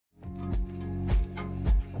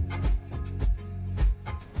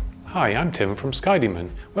Hi, I'm Tim from Skydemon.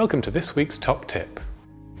 Welcome to this week's top tip.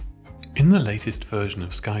 In the latest version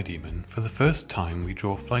of Skydemon, for the first time we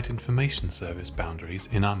draw Flight Information Service boundaries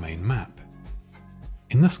in our main map.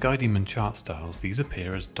 In the Skydemon chart styles, these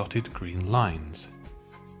appear as dotted green lines,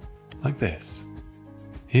 like this.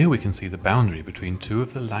 Here we can see the boundary between two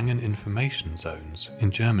of the Langen information zones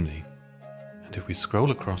in Germany. And if we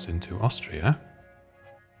scroll across into Austria,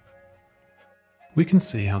 we can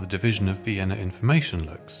see how the division of Vienna information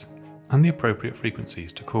looks, and the appropriate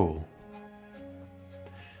frequencies to call.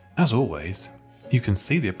 As always, you can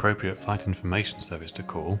see the appropriate flight information service to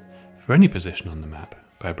call for any position on the map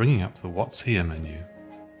by bringing up the What's Here menu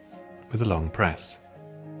with a long press.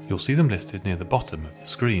 You'll see them listed near the bottom of the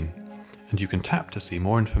screen, and you can tap to see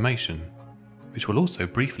more information, which will also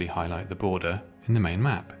briefly highlight the border in the main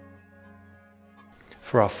map.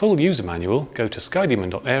 For our full user manual, go to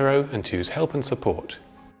skydemon.aero and choose Help and Support.